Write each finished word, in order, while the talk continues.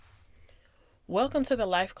Welcome to the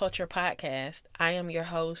Life Culture Podcast. I am your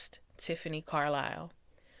host, Tiffany Carlisle.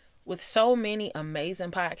 With so many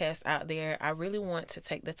amazing podcasts out there, I really want to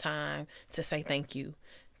take the time to say thank you.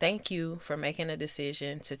 Thank you for making a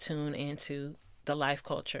decision to tune into the Life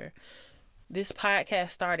Culture. This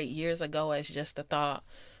podcast started years ago as just a thought.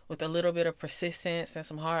 With a little bit of persistence and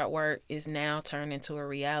some hard work, is now turned into a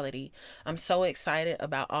reality. I'm so excited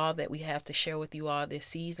about all that we have to share with you all this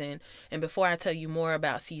season. And before I tell you more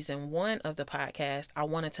about season 1 of the podcast, I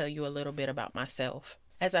want to tell you a little bit about myself.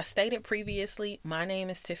 As I stated previously, my name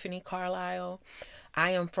is Tiffany Carlisle. I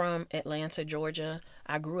am from Atlanta, Georgia.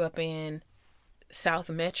 I grew up in South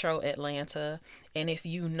Metro Atlanta. And if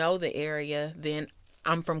you know the area, then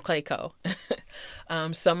I'm from Clayco.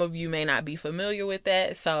 Some of you may not be familiar with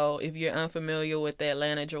that. So if you're unfamiliar with the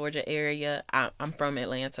Atlanta, Georgia area, I'm from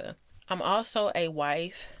Atlanta. I'm also a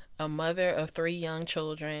wife, a mother of 3 young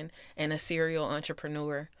children, and a serial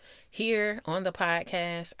entrepreneur. Here on the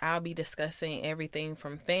podcast, I'll be discussing everything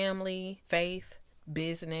from family, faith,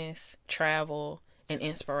 business, travel, and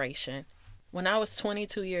inspiration. When I was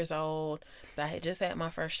 22 years old, I had just had my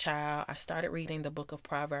first child. I started reading the book of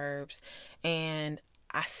Proverbs, and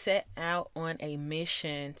I set out on a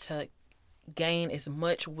mission to gain as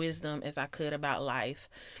much wisdom as I could about life.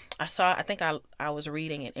 I was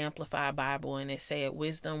reading an Amplified Bible, and it said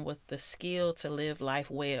wisdom was the skill to live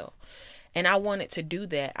life well. And I wanted to do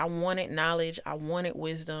that. I wanted knowledge. I wanted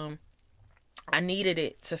wisdom. I needed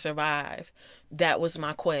it to survive. That was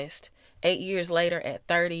my quest. 8 years later, at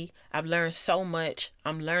 30, I've learned so much.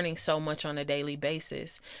 I'm learning so much on a daily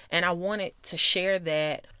basis. And I wanted to share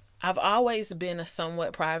that. I've always been a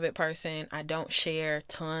somewhat private person. I don't share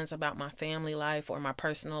tons about my family life or my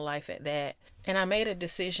personal life at that. And I made a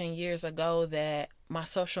decision years ago that my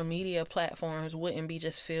social media platforms wouldn't be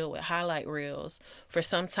just filled with highlight reels. For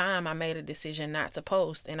some time, I made a decision not to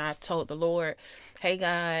post. And I told the Lord, hey,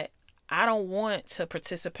 God, I don't want to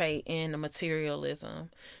participate in the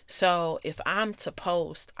materialism. So if I'm to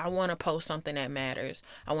post, I want to post something that matters.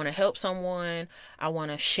 I want to help someone. I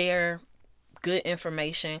want to share good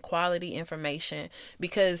information, quality information,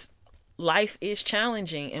 because life is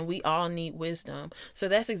challenging and we all need wisdom. So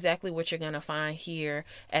that's exactly what you're going to find here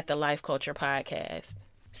at the Life Culture Podcast.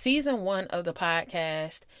 Season 1 of the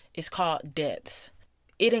podcast is called Depths.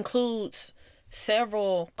 It includes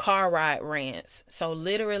several car ride rants. So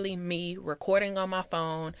literally me recording on my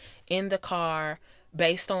phone in the car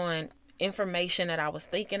based on information that I was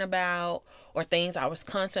thinking about or things I was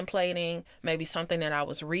contemplating, maybe something that I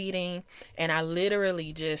was reading. And I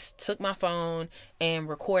literally just took my phone and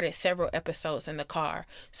recorded several episodes in the car.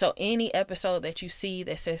 So any episode that you see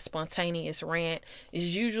that says spontaneous rant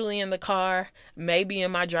is usually in the car, maybe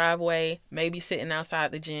in my driveway, maybe sitting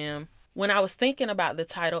outside the gym. When I was thinking about the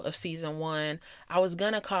title of season 1, I was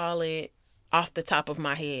going to call it Off the Top of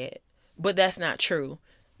My Head, but that's not true.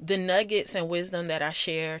 The nuggets and wisdom that I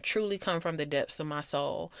share truly come from the depths of my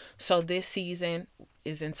soul. So this season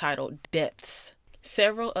is entitled Depths.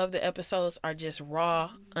 Several of the episodes are just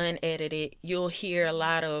raw, unedited. You'll hear a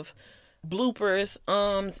lot of bloopers,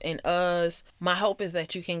 ums, and uhs. My hope is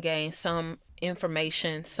that you can gain some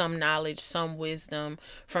information, some knowledge, some wisdom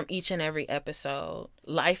from each and every episode.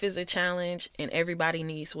 Life is a challenge and everybody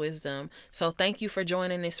needs wisdom. So thank you for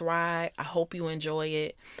joining this ride. I hope you enjoy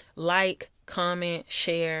it. Like, comment,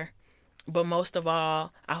 share, but most of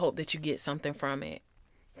all, I hope that you get something from it.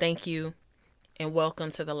 Thank you, and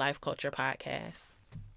welcome to the Life Culture Podcast.